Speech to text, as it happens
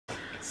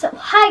So,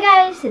 hi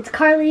guys, it's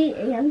Karli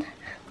and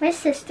my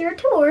sister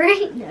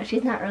Tori. No,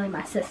 she's not really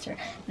my sister.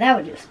 That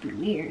would just be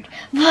weird.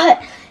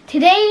 But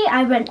today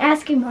I've been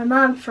asking my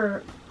mom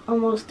for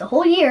almost a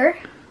whole year.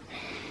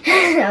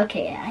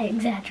 Okay, I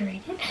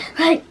exaggerated.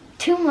 Like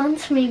 2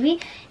 months maybe,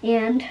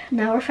 and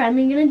now we're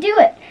finally gonna do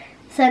it.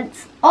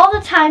 Since all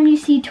the time you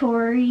see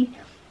Tori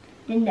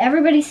and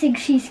everybody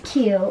thinks she's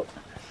cute,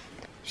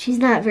 she's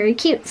not very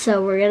cute.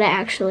 So we're gonna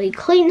actually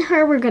clean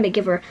her. We're gonna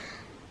give her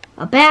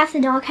a bath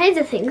and all kinds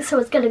of things. So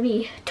it's gonna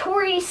be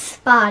Tori's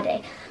spa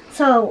day.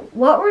 So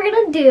what we're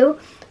gonna do,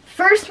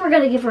 first we're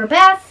gonna give her a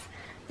bath,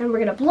 then we're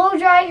gonna blow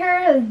dry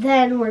her,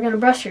 then we're gonna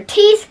brush her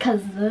teeth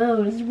because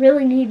those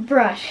really need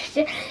brushed.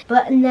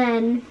 And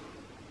then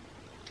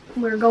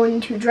we're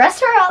going to dress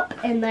her up,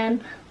 and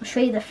then we'll show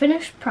you the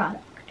finished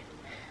product.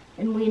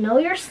 And we know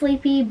you're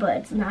sleepy, but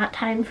it's not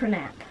time for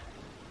nap.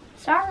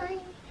 Sorry,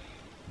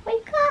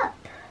 wake up.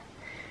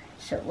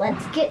 So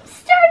let's get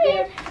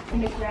started.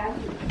 I'm gonna grab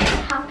the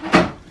towel.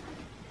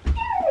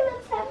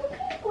 Let's have a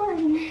good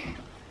one.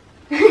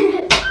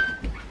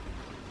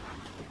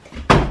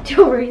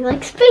 Tori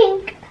likes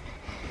pink.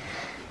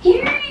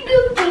 Here you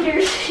go,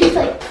 Peter. She's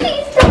like,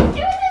 please don't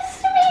do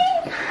this to me.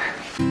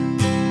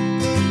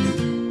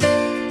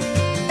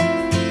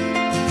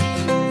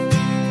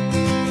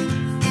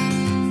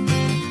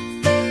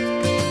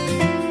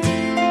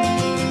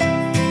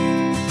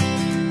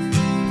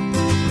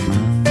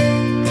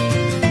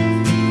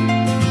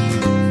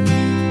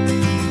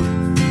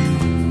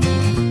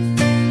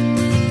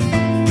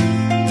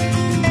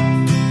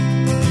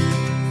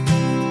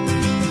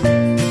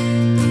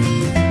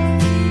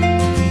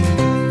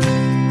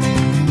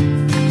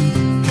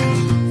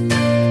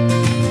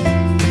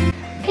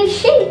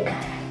 Shake.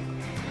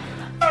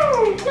 Now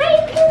you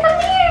can come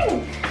here.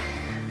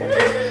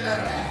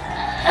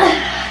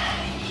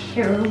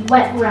 You're a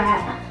wet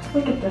rat.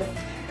 Look at this.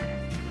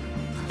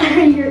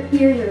 Your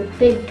ears are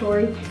big,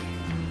 Tori.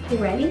 You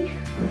ready?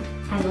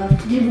 I love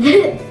to do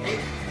this.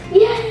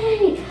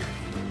 Yay!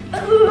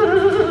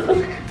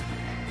 Does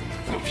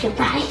that feel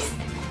nice?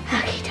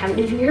 Okay, time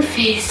to do your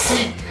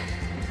face.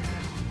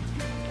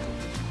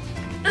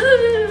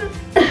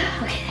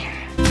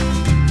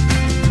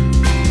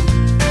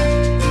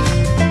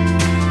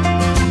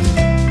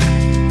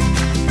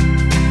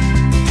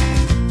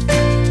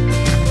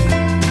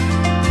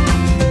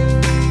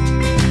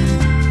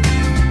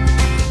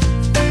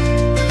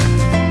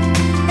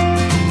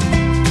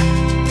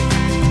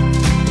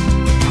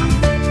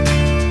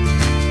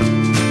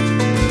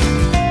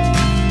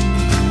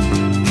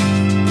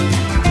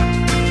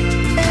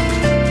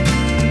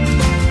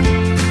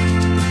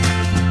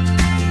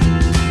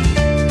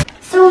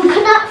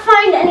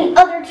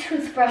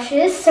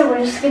 Toothbrushes, so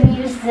we're just going to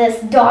use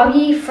this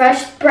Doggy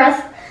Fresh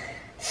Breath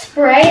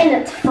spray, and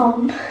it's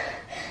foam.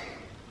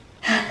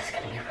 It's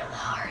going to be really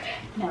hard.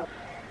 No.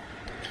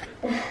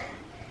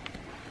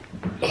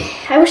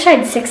 I wish I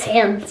had 6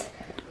 hands.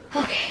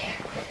 Okay,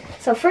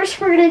 so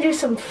first we're going to do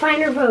some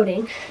finer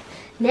voting.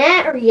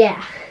 Nah or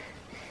yeah?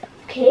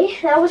 Okay,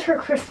 that was her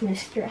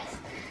Christmas dress.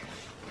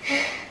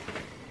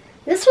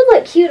 This would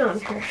look cute on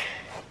her.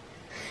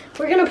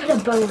 We're going to put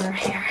a bow in her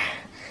hair.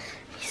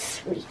 Be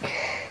sweet.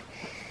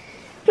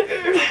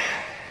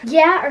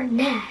 Yeah or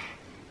nah?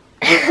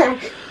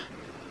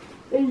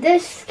 And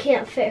this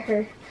can't fit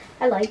her.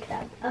 I like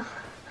that.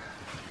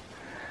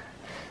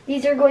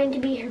 These are going to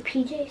be her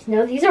PJs.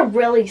 No, these are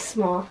really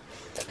small.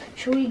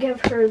 Should we give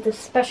her the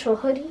special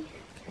hoodie?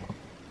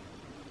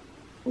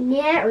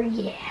 Yeah or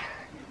yeah?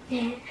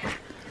 Nah.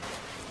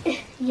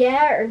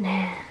 Yeah or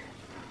nah?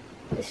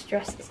 This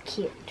dress is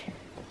cute.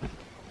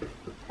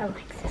 I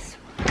like this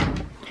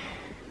one.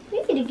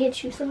 We need to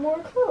get you some more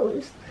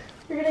clothes.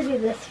 We're going to do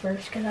this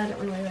first because I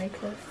don't really like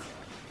this.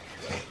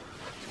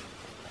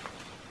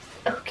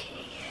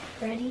 Okay,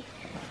 ready?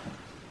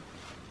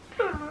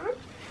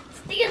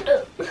 Stand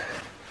up.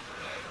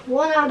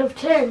 1 out of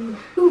 10.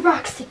 Who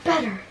rocks it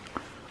better?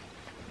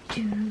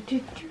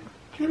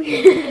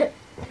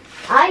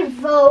 I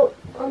vote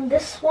on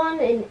this one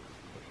and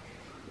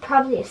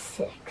probably a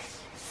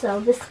 6.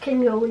 So this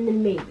can go in the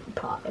maybe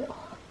pile.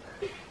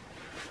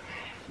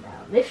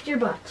 Now lift your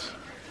butt.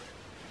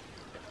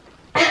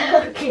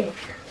 Okay.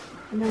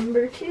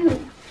 Number 2.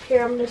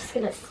 Here, I'm just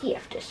gonna see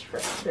if this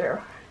fits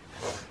her.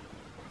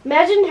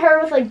 Imagine her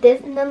with like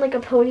this and then like a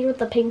pony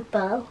with a pink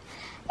bow.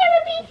 That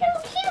would be so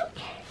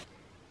cute.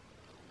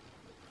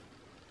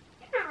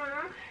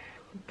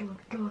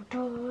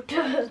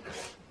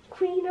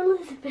 Queen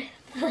Elizabeth.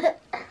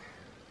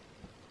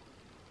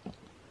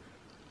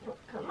 Oh,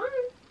 come on.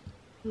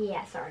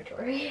 Yeah, sorry,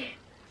 Tori.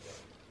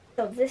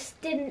 So this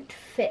didn't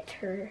fit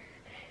her.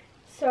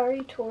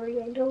 Sorry,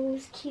 Tori. I know it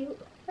was cute.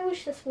 I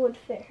wish this would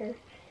fit her.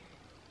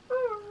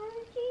 Oh,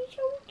 she's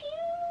so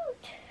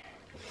cute.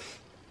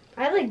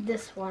 I like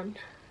this one.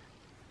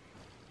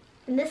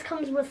 And this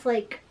comes with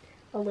like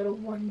a little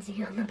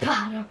onesie on the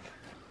bottom.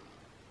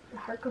 The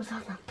heart goes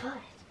on the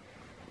butt.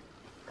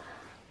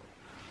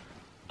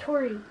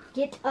 Tori,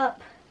 get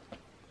up.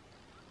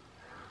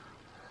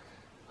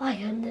 Why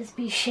couldn't this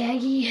be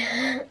Shaggy?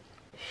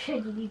 She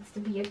needs to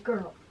be a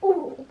girl.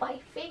 Oh, my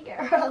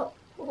finger. Oh.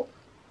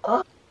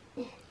 Oh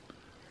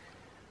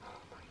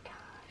my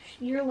gosh.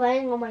 You're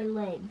laying on my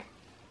leg.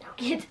 Now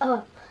get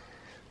up.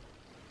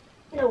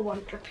 No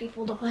wonder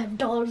people don't have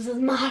dogs as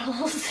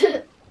models.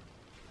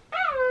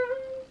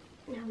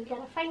 Now we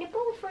gotta find a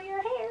bowl for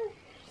your hair.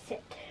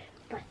 Sit.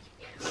 But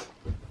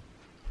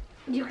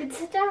you can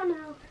sit down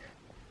now.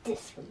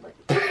 This would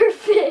look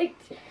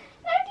perfect.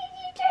 How did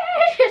you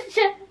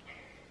do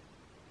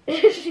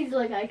it? She's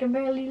like, I can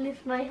barely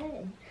lift my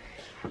head.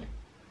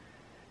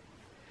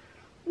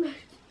 Let's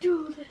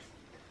do this.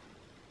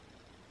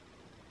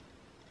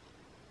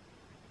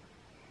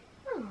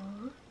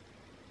 Aww.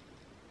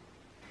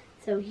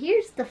 So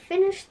here's the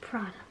finished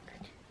product.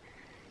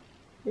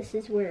 This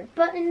is where it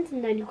buttons,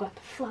 and then you got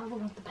the flower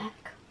on the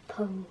back.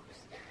 Pose.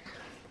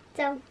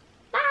 So,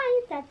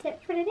 bye. That's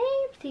it for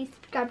today. Please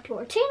subscribe to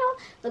our channel.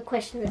 The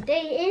question of the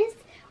day is,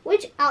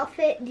 which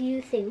outfit do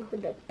you think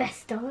would look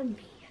best on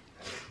me?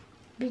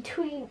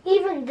 Between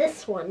even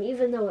this one,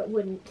 even though it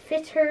wouldn't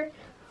fit her,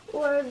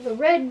 or the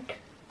red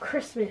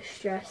Christmas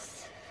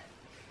dress,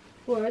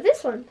 or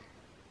this one.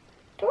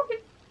 Yorkie,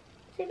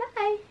 say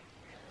bye.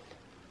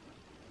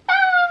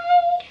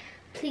 Bye.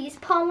 Please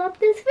palm up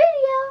this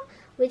video,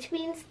 which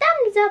means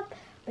thumbs up,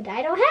 but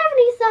I don't have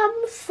any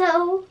thumbs,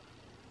 so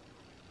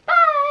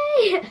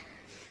bye.